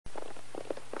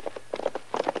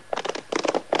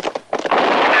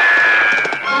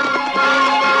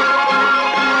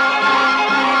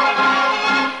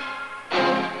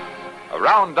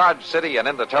Around Dodge City and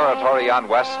in the territory on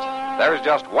west, there's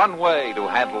just one way to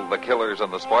handle the killers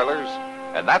and the spoilers,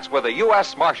 and that's with a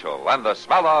U.S. Marshal and the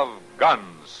smell of gun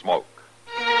smoke.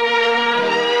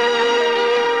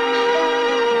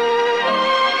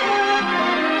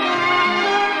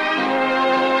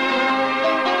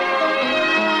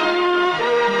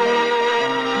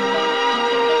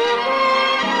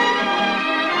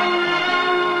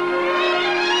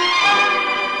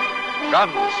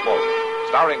 Gunsmoke,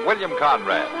 starring William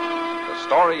Conrad. The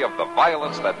story of the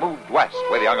violence that moved west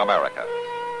with young America.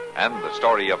 And the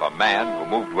story of a man who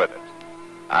moved with it.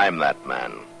 I'm that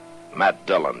man. Matt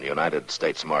Dillon, United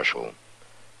States Marshal.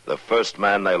 The first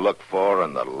man they look for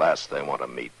and the last they want to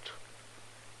meet.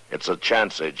 It's a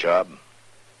chancy job,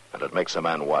 and it makes a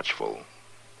man watchful.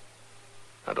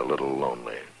 And a little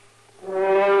lonely.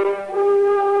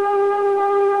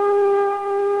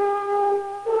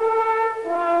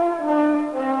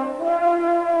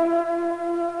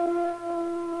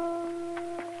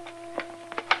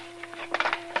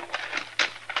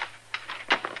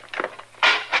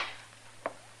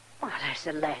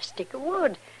 The last stick of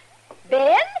wood.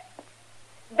 Ben?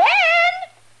 Ben?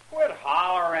 Quit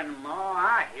hollering, Ma.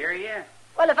 I hear you.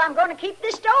 Well, if I'm going to keep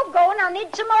this stove going, I'll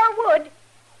need some more wood.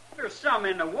 There's some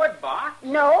in the wood box.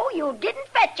 No, you didn't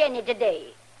fetch any today.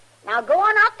 Now go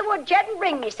on out the woodshed and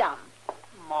bring me some.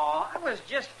 Ma, I was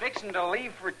just fixing to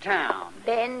leave for town.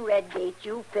 Ben Redgate,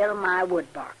 you fill my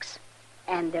wood box.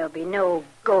 And there'll be no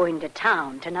going to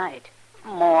town tonight.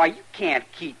 Ma, you can't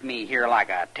keep me here like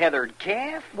a tethered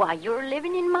calf. Why, you're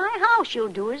living in my house. You'll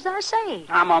do as I say.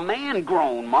 I'm a man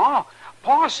grown, Ma.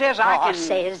 Pa says I can... Pa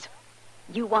says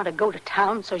you want to go to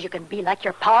town so you can be like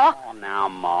your pa? Oh, now,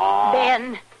 Ma.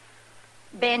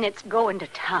 Ben, it's going to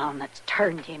town that's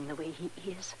turned him the way he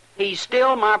is. He's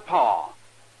still my pa.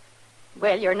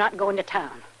 Well, you're not going to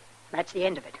town. That's the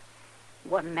end of it.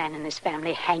 One man in this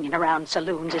family hanging around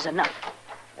saloons is enough.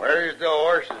 Where's the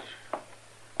horses?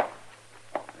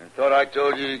 I thought I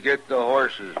told you to get the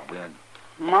horses, Ben.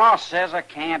 Ma says I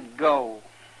can't go.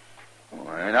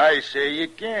 Well, and I say you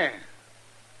can.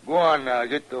 Go on now,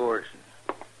 get the horses.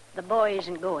 The boy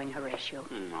isn't going, Horatio.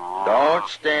 No. Don't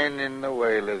stand in the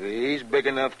way, Livvie. He's big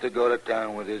enough to go to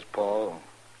town with his pa.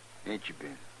 Ain't you,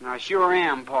 Ben? I sure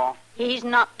am, Pa. He's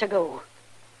not to go.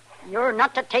 You're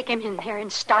not to take him in there and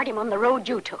start him on the road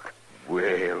you took.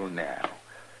 Well, now.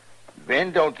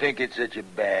 Ben don't think it's such a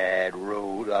bad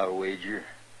road, I'll wager.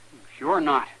 Sure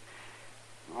not.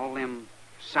 All them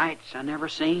sights I never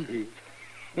seen.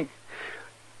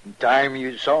 Time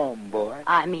you saw him, boy.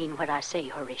 I mean what I say,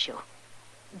 Horatio.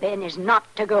 Ben is not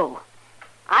to go.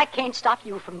 I can't stop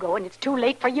you from going. It's too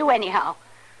late for you anyhow.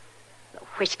 The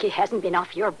whiskey hasn't been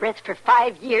off your breath for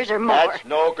 5 years or more. That's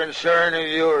no concern of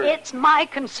yours. It's my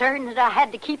concern that I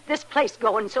had to keep this place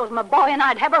going so that my boy and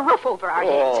I'd have a roof over our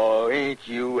heads. Oh, ain't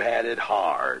you had it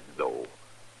hard, though.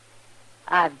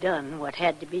 I've done what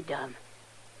had to be done.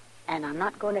 And I'm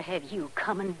not going to have you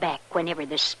coming back whenever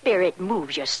the spirit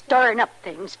moves you, stirring up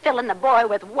things, filling the boy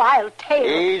with wild tales.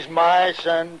 He's my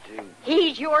son, too.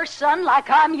 He's your son like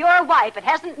I'm your wife. It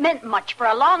hasn't meant much for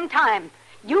a long time.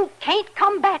 You can't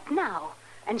come back now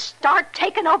and start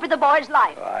taking over the boy's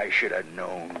life. I should have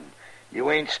known. You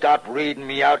ain't stopped reading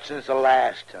me out since the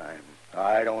last time.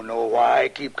 I don't know why I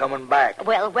keep coming back.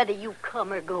 Well, whether you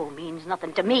come or go means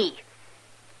nothing to me.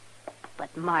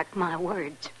 But mark my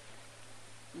words.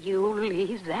 You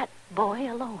leave that boy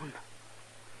alone.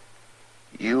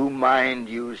 You mind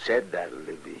you said that,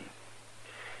 Livvie.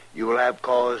 You will have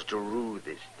cause to rue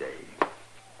this day.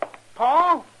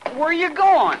 Pa, where you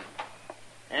going?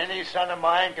 Any son of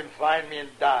mine can find me in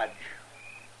Dodge.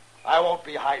 I won't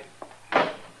be hiding.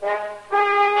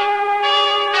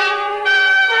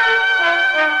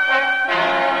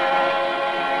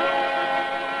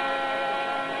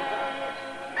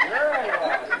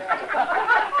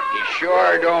 He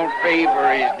sure don't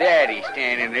favor his daddy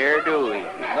standing there, do he?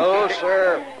 No,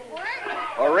 sir.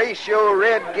 Horatio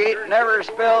Redgate never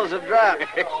spills a drop.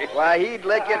 Why, he'd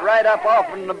lick it right up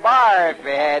off in the bar if he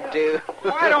had to.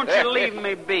 Why don't you leave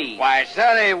me be? Why,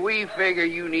 Sonny, we figure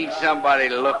you need somebody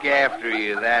to look after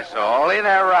you, that's all. Ain't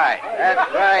that right?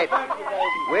 That's right.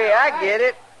 Way I get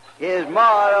it, his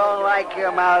ma don't like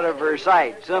him out of her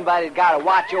sight. Somebody's got to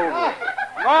watch over him.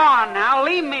 Go on now,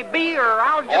 leave me be or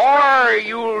I'll just... Or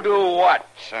you'll do what,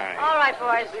 Sonny? All right,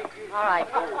 boys. All right.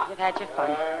 You've had your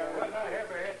fun.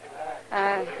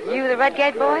 You the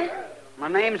Redgate boy? My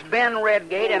name's Ben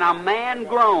Redgate, and I'm man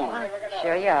grown. Well,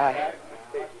 sure you are.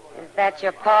 Is that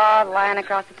your pa lying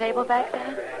across the table back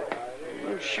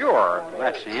there? Sure,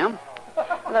 that's him.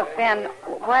 Look, Ben,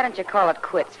 why don't you call it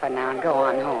quits for now and go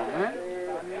on home,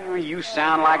 huh? You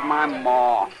sound like my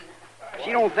ma.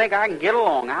 She don't think I can get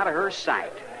along out of her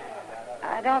sight.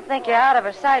 I don't think you're out of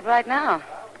her sight right now.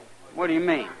 What do you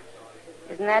mean?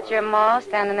 Isn't that your ma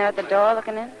standing there at the door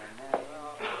looking in?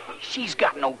 She's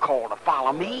got no call to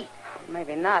follow me.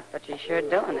 Maybe not, but she's sure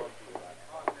doing it.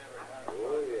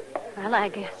 Well, I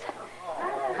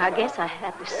guess I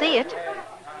had to see it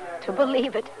to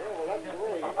believe it.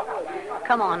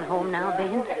 Come on home now,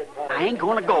 Ben. I ain't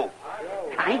gonna go.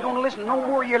 I ain't gonna listen to no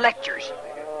more of your lectures.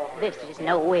 This is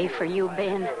no way for you,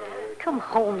 Ben. Come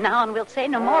home now and we'll say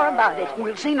no more about it.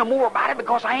 We'll say no more about it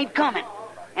because I ain't coming.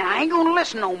 And I ain't gonna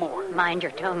listen no more. Mind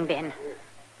your tongue, Ben.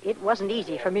 It wasn't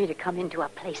easy for me to come into a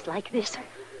place like this.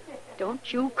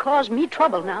 Don't you cause me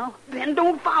trouble now. Then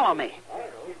don't follow me.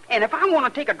 And if I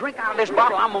want to take a drink out of this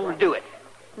bottle, I'm gonna do it.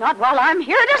 Not while I'm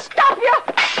here to stop you.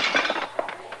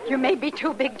 You may be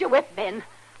too big to whip, Ben,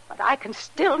 but I can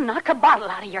still knock a bottle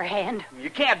out of your hand. You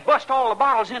can't bust all the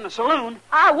bottles in the saloon.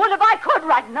 I would if I could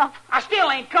right enough. I still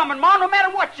ain't coming, Ma, no matter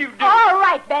what you do. All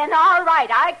right, Ben, all right.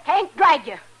 I can't drag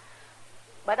you.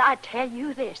 But I tell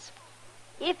you this.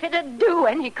 If it'd do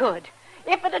any good,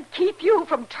 if it'd keep you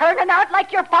from turning out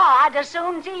like your pa, I'd as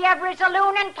soon see every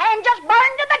saloon in Kansas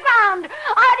burn to the ground.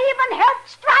 I'd even help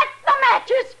strike the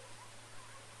matches.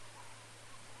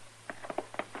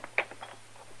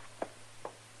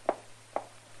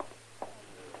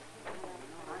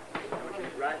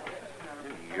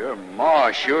 Your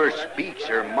ma sure speaks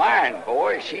her mind,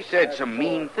 boy. She said some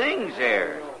mean things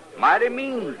there. Mighty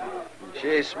mean.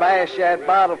 She smashed that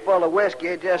bottle full of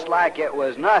whiskey just like it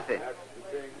was nothing.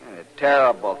 A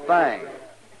terrible thing.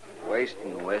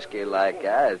 Wasting whiskey like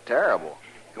that is terrible.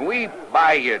 Can we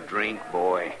buy you a drink,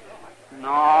 boy?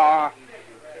 No,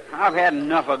 I've had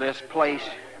enough of this place.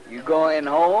 You going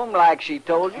home like she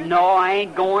told you? No, I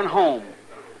ain't going home.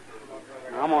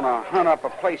 I'm gonna hunt up a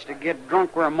place to get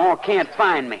drunk where Ma can't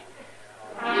find me.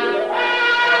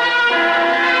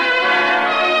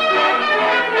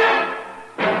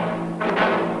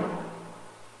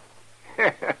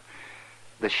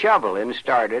 The shoveling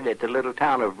started at the little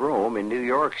town of Rome in New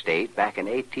York State back in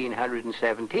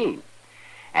 1817.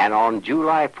 And on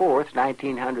July 4th,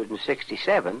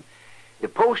 1967, the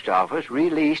post office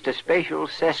released a special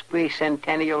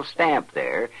sesquicentennial stamp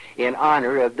there in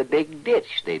honor of the big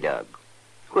ditch they dug,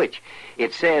 which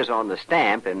it says on the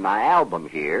stamp in my album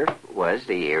here was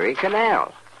the Erie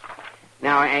Canal.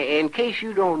 Now, in case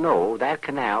you don't know, that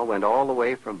canal went all the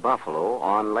way from Buffalo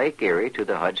on Lake Erie to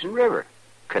the Hudson River,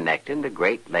 connecting the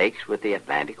Great Lakes with the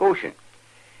Atlantic Ocean.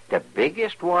 The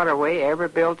biggest waterway ever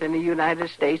built in the United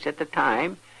States at the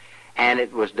time, and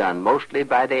it was done mostly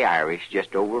by the Irish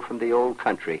just over from the old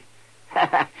country,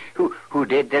 who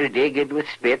did their digging with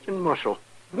spit and muscle.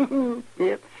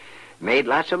 Yep. Made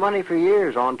lots of money for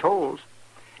years on tolls.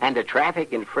 And the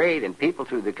traffic and freight and people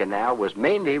through the canal was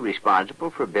mainly responsible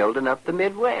for building up the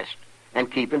Midwest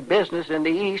and keeping business in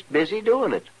the East busy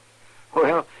doing it.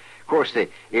 Well, of course, the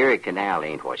Erie Canal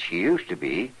ain't what she used to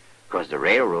be, because the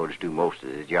railroads do most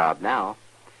of the job now.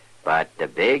 But the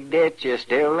big ditch is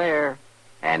still there,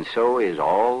 and so is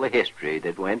all the history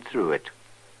that went through it.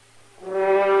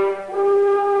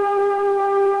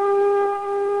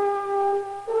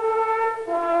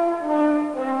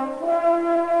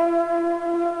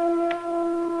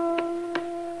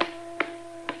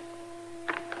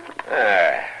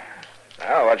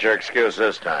 Now, what's your excuse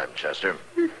this time, Chester?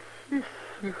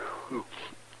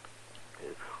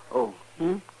 Oh,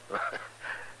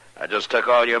 I just took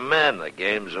all your men. The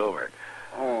game's over.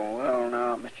 Oh, well,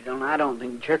 now, Mr. Dillon, I don't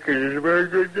think checkers is a very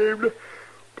good game to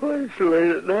play so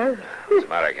late at night. What's the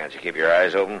matter? Can't you keep your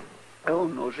eyes open? Oh,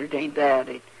 no, sir, it ain't that.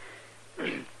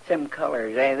 Some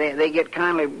colors, they get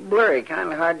kind of blurry,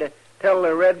 kind of hard to tell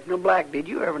the red from the black. Did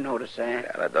you ever notice that?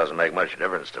 Yeah, that doesn't make much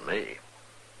difference to me.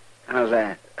 How's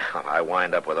that? I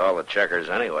wind up with all the checkers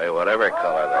anyway, whatever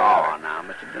color they are. Oh, now,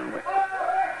 Mr. Dillon,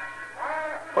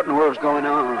 what in the world's going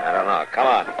on? I don't know. Come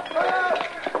on.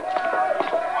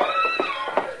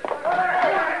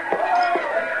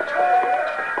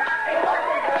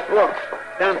 Look,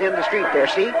 down at the end of the street there,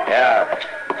 see? Yeah.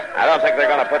 I don't think they're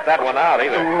going to put that one out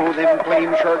either. Oh, them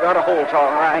flames sure got a hold,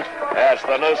 all right. That's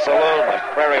the new saloon, the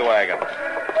Prairie Wagon.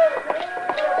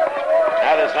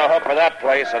 Now there's no hope for that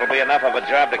place. It'll be enough of a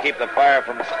job to keep the fire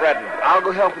from spreading. I'll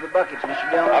go help with the buckets,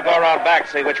 Mr. Dillon. I'll go around back,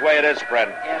 see which way it is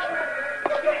spreading. Yes, sir.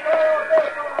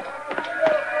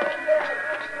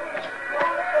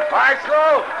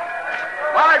 Marshal!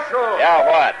 Marshal! Yeah,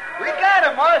 what? We got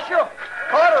him, Marshal.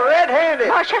 Caught her red-handed.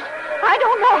 Marshal, I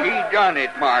don't know. She done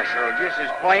it, Marshal, just as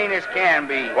plain as can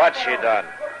be. What's she done?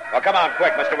 Well, come on,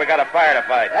 quick, mister. We got a fire to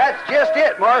fight. That's just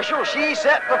it, Marshal. She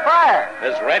set the fire.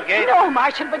 Miss Redgate? No,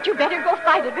 Marshal, but you better go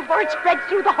fight it before it spreads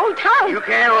through the whole town. You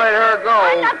can't let her go.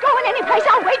 I'm not going anyplace.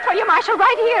 I'll wait for you, Marshal,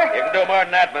 right here. You can do more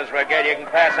than that, Miss Redgate. You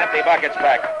can pass empty buckets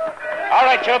back. All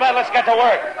right, Chuba, let's get to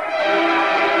work.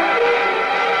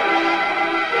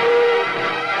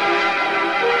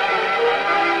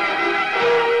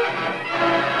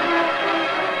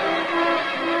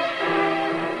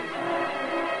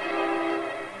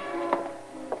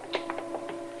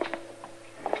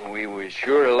 We was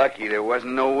sure lucky there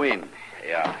wasn't no wind.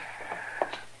 Yeah.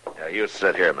 Yeah, you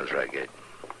sit here, Miss Redgate.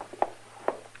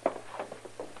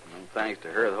 Thanks to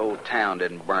her, the whole town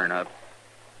didn't burn up.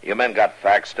 You men got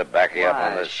facts to back you up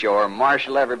on Why, this? sure.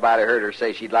 Marshal, everybody heard her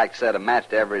say she'd like to set a match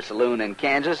to every saloon in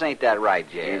Kansas. Ain't that right,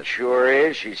 Jazz? It sure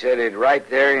is. She said it right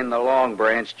there in the Long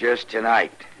Branch just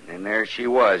tonight. And there she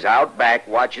was, out back,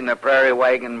 watching the prairie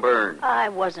wagon burn. I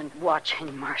wasn't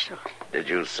watching, Marshal. Did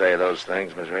you say those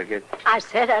things, Miss Redgate? I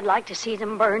said I'd like to see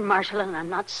them burn, Marshal, and I'm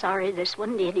not sorry this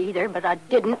one did either, but I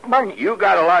didn't burn it. You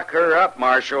gotta lock her up,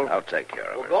 Marshal. I'll take care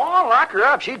of her. Well, go on, lock her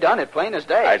up. She done it plain as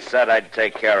day. I said I'd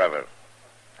take care of her.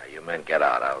 Now, you men get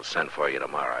out. I'll send for you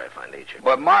tomorrow if I need you.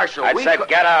 But, Marshal, I said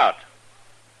get out.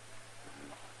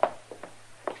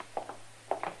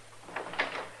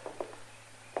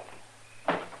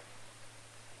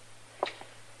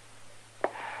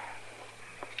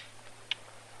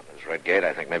 Miss Redgate,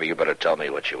 I think maybe you better tell me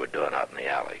what you were doing out in the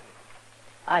alley.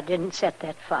 I didn't set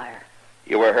that fire.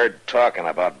 You were heard talking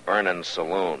about burning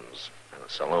saloons. And the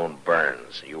saloon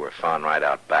burns. You were found right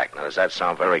out back. Now, does that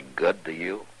sound very good to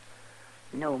you?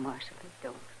 No, Marshal, it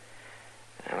don't.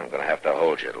 And I'm going to have to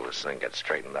hold you till this thing gets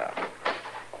straightened out.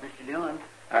 Mr. Dillon.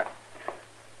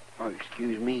 Oh,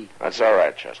 excuse me. That's all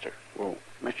right, Chester. Well,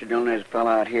 Mr. Dillon, there's a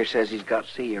fellow out here says he's got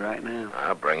to see you right now.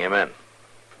 I'll bring him in.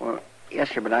 Well,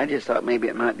 yes, sir, but I just thought maybe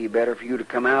it might be better for you to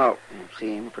come out and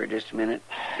see him for just a minute,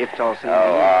 if it's all Oh,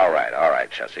 all right,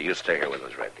 Chester. You stay here with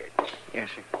Miss Redgate. Yes,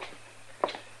 sir.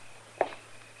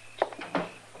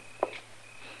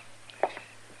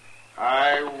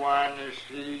 I want to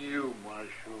see you,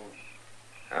 Marshal.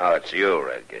 Oh, it's you,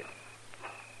 Redgate.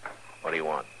 What do you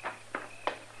want?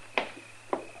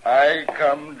 I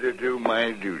come to do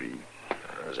my duty.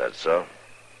 Is that so?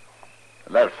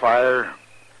 That fire,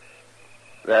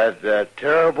 that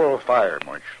terrible fire,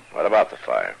 Marshal. What about the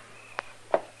fire?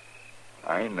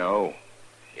 I know.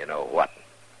 You know what?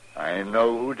 I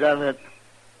know who done it.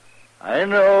 I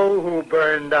know who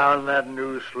burned down that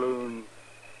new saloon.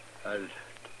 That's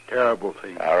a terrible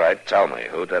thing. All right, tell me.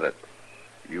 Who did it?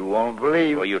 You won't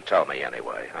believe. Well, you tell me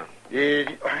anyway, huh?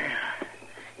 Did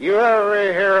you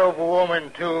ever hear of a woman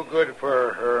too good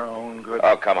for her own good?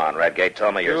 Oh, come on, Redgate.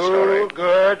 Tell me your story. Too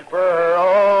good for her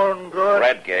own good?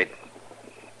 Redgate.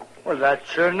 Well, that's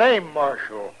her name,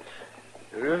 Marshal.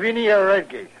 Lavinia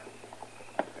Redgate.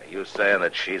 Are you saying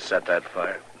that she set that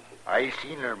fire? I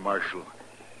seen her, Marshal.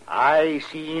 I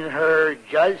seen her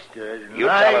just as You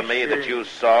nice telling me that as- you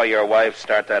saw your wife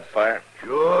start that fire?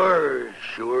 Sure as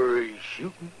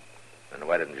shooting. Then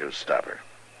why didn't you stop her?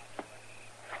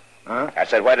 Huh? I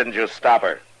said, why didn't you stop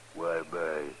her? Why,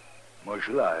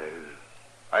 Marshal,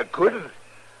 I couldn't.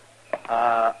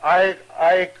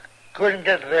 I couldn't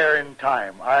get there in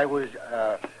time. I was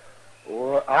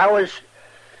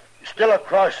still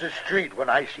across the street when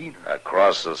I seen her.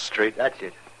 Across the street? That's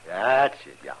it,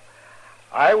 yeah.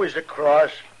 I was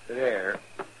across there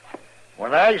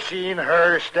when I seen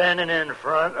her standing in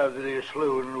front of the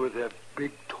saloon with a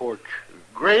big torch.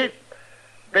 Great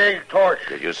big torch.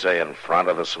 Did you say in front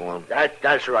of the saloon?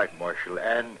 That's right, Marshal.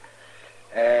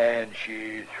 And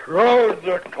she throws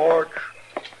the torch.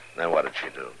 Then what did she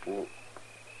do?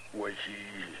 Well,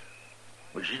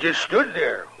 she just stood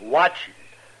there, watching,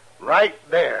 right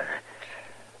there.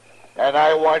 And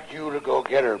I want you to go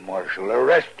get her, Marshal.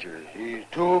 Arrest her. She's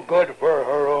too good for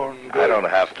her own good. I don't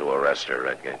have to arrest her,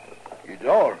 Redgate. You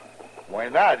don't? Why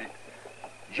not?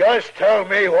 Just tell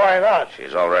me why not.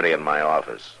 She's already in my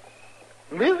office.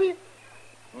 Livvie?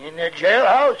 In the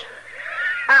jailhouse?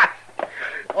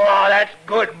 Oh, that's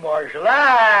good, Marshal.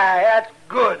 That's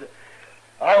good.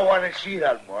 I want to see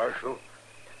that, Marshal.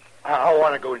 I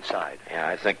want to go inside. Yeah,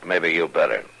 I think maybe you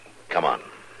better. Come on.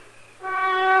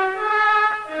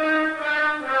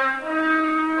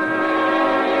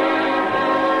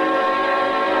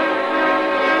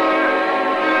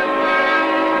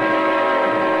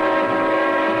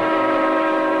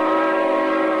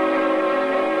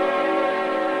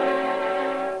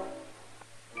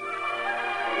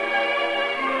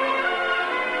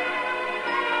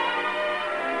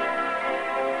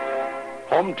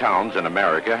 Hometowns in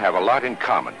America have a lot in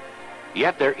common,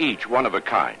 yet they're each one of a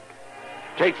kind.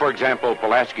 Take, for example,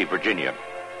 Pulaski, Virginia.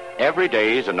 Every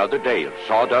day is another day of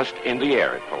sawdust in the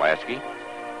air at Pulaski,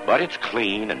 but it's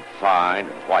clean and fine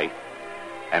and white.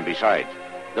 And besides,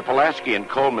 the Pulaski and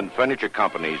Coleman Furniture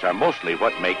Companies are mostly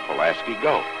what make Pulaski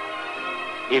go.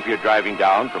 If you're driving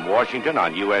down from Washington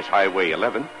on U.S. Highway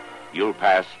 11, you'll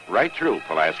pass right through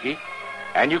Pulaski,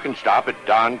 and you can stop at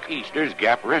Don Easter's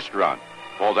Gap Restaurant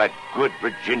for that good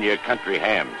Virginia country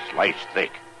ham sliced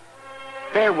thick.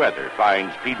 Fair weather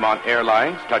finds Piedmont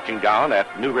Airlines touching down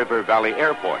at New River Valley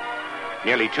Airport,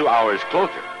 nearly 2 hours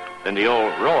closer than the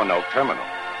old Roanoke terminal.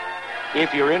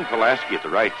 If you're in Pulaski at the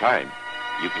right time,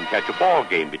 you can catch a ball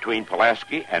game between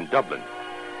Pulaski and Dublin.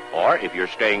 Or if you're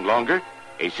staying longer,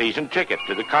 a season ticket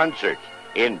to the concerts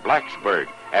in Blacksburg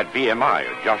at VMI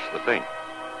are just the thing.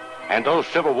 And those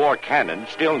Civil War cannons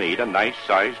still need a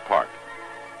nice-sized park.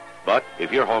 But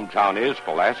if your hometown is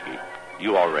Pulaski,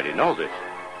 you already know this.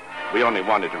 We only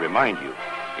wanted to remind you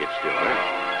it's still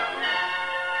there.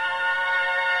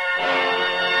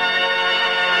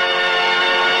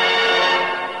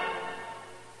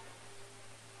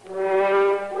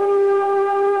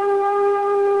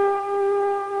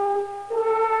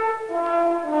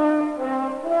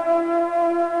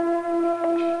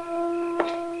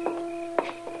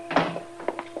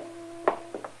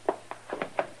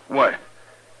 What?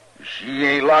 She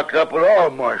ain't locked up at all,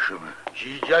 Marshal.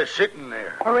 She's just sitting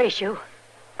there. Horatio,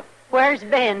 where's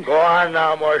Ben? Go on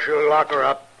now, Marshal. Lock her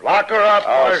up. Lock her up,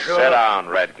 Oh, Marshal. sit down,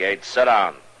 Redgate. Sit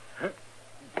down.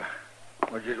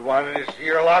 I just wanted to see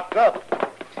her locked up.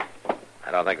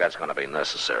 I don't think that's going to be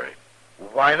necessary.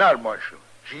 Why not, Marshal?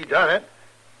 She done it.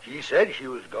 She said she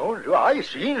was going to. I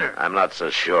seen her. I'm not so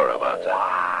sure about that.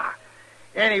 Why?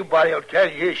 Anybody'll tell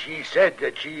you she said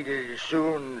that she'd as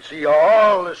soon see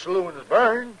all the saloons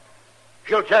burn.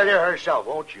 She'll tell you herself,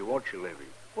 won't you, Livvie?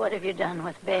 What have you done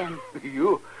with Ben?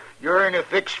 You're in a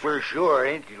fix for sure,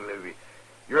 ain't you, Livvie?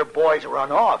 Your boy's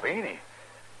run off, ain't he?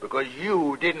 Because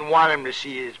you didn't want him to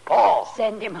see his paw.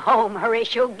 Send him home,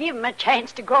 Horatio. Give him a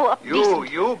chance to grow up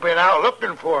decent. You've been out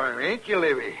looking for him, ain't you,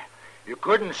 Livvie? You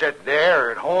couldn't sit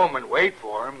there at home and wait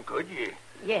for him, could you?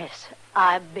 Yes,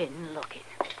 I've been looking.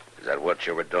 Is that what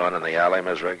you were doing in the alley,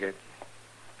 Miss Redgate?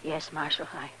 Yes, Marshal,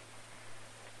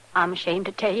 I'm ashamed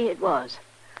to tell you it was.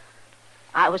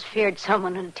 I was feared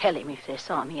someone would tell him if they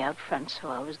saw me out front, so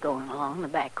I was going along the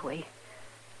back way.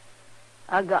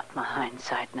 I got my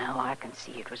hindsight now. I can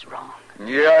see it was wrong.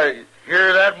 Yeah,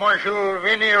 hear that, Marshal?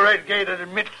 Vinnie Redgate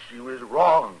admits she was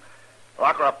wrong.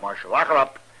 Lock her up, Marshal. Lock her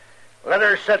up. Let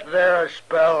her sit there a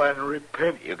spell and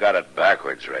repent. You got it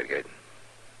backwards, Redgate.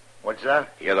 What's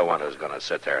that? You're the one who's going to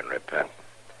sit there and repent.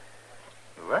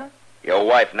 What? Your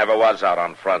wife never was out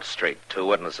on Front Street. 2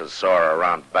 witnesses saw her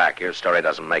around back. Your story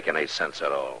doesn't make any sense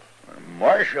at all.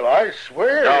 Marshal, I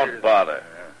swear... Don't bother.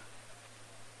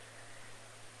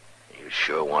 You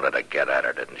sure wanted to get at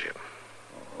her, didn't you?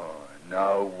 Oh,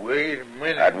 now, wait a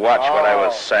minute. I'd watch what I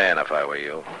was saying if I were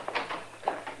you.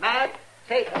 Matt?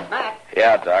 Say, Matt.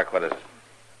 Yeah, Doc, what is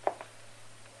it?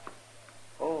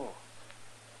 Oh.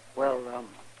 Well,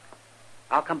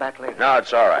 I'll come back later. No,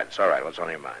 it's all right. It's all right. What's on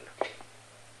your mind?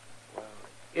 Well,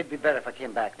 it'd be better if I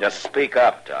came back. Just speak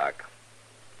up, Doc.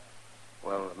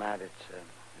 Well, Matt,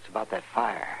 it's about that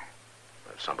fire.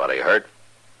 Somebody hurt?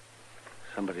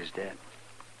 Somebody's dead.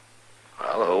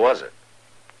 Well, who was it?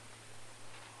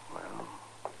 Well,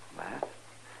 Matt?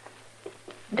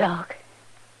 Doc,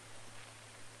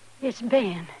 it's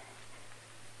Ben,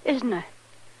 isn't it?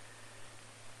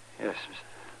 Yes,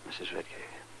 Mrs. Redgate.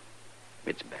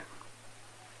 It's Ben.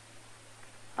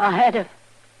 I had a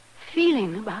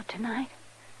feeling about tonight.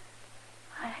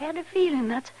 I had a feeling.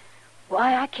 That's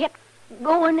why I kept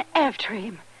going after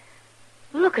him,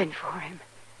 looking for him.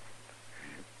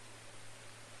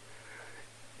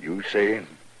 You saying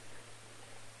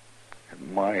that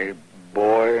my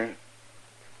boy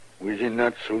was in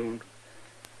that saloon?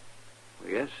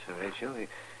 Yes, Horatio.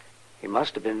 He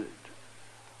must have been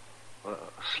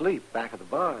asleep back at the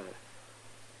bar.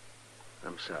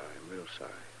 I'm sorry. I'm real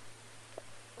sorry.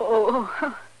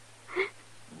 Oh.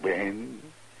 Ben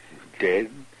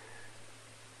dead?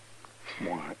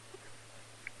 What?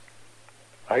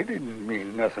 I didn't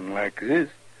mean nothing like this.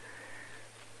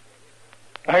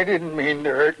 I didn't mean to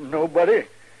hurt nobody.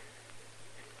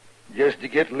 Just to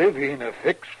get Livvie in a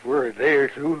fix for a day or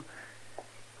two.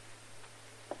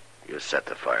 You set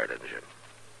the fire, didn't you?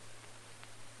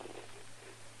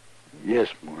 Yes,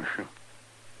 Marshal.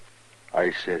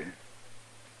 I said it.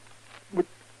 But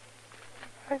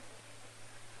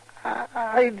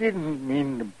I didn't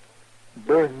mean to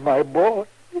burn my boy.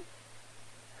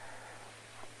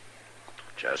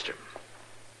 Chester,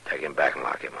 take him back and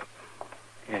lock him up.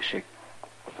 Yes, sir.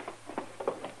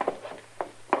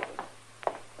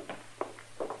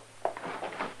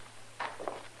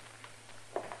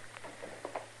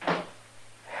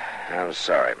 I'm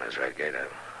sorry, Miss Redgate. I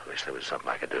wish there was something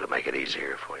I could do to make it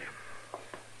easier for you.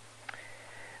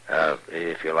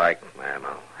 If you like, ma'am,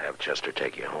 I'll have Chester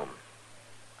take you home.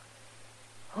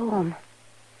 Home?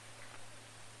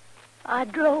 I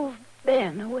drove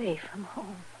Ben away from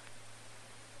home.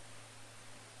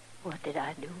 What did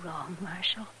I do wrong,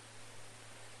 Marshal?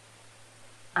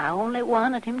 I only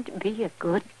wanted him to be a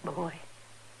good boy.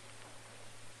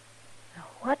 Now,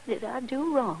 what did I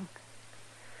do wrong?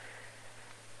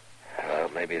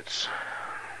 Well, maybe it's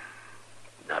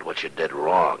not what you did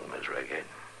wrong, Miss Redgate.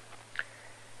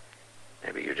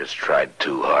 Maybe you just tried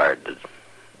too hard to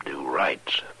do right.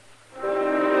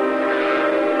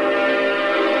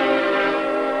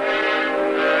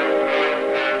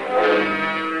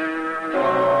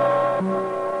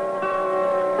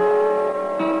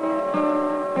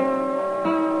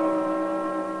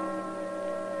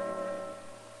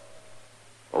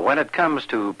 When it comes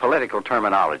to political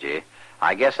terminology,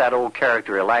 I guess that old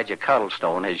character Elijah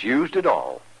Cuddlestone has used it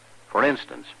all. For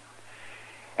instance,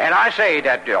 and I say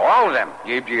that all of them,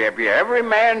 every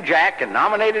man Jack and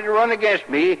nominated to run against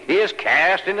me is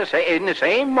cast in the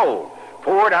same mold,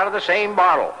 poured out of the same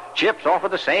bottle, chips off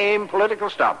of the same political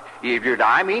stump.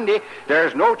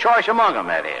 There's no choice among them,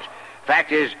 that is.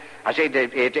 Fact is, I say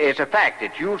that it's a fact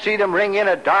that you'll see them ring in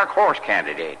a dark horse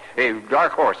candidate, a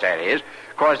dark horse, that is,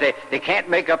 because they can't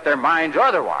make up their minds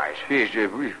otherwise, is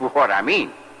what I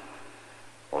mean.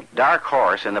 Well, dark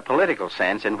horse, in the political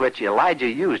sense in which Elijah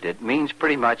used it, means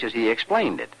pretty much as he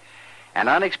explained it. An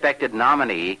unexpected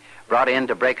nominee brought in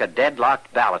to break a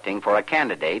deadlocked balloting for a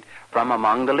candidate from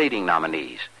among the leading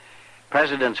nominees.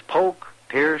 Presidents Polk,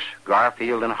 Pierce,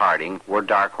 Garfield, and Harding were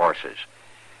dark horses.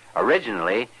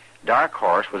 Originally, dark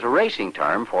horse was a racing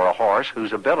term for a horse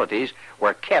whose abilities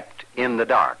were kept in the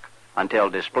dark until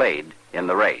displayed in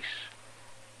the race.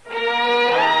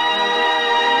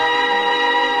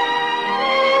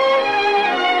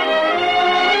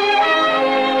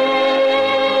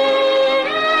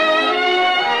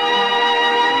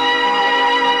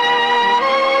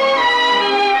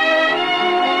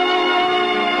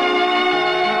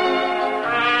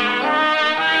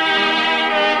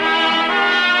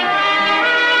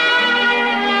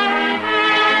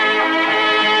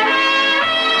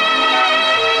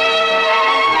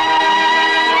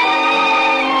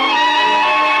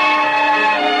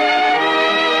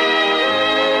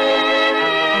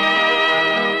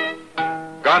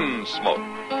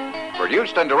 Gunsmoke.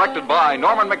 Produced and directed by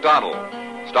Norman MacDonald.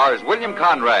 Stars William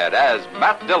Conrad as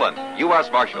Matt Dillon,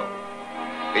 U.S. Marshal.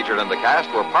 Featured in the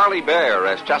cast were Parley Bear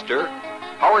as Chester,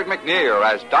 Howard McNear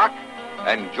as Doc,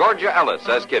 and Georgia Ellis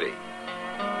as Kitty.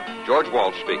 George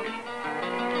Walsh speaking.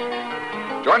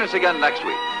 Join us again next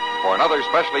week for another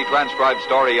specially transcribed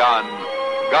story on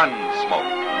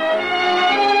Gunsmoke.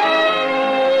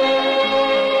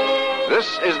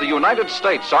 This is the United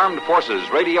States Armed Forces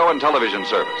Radio and Television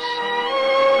Service.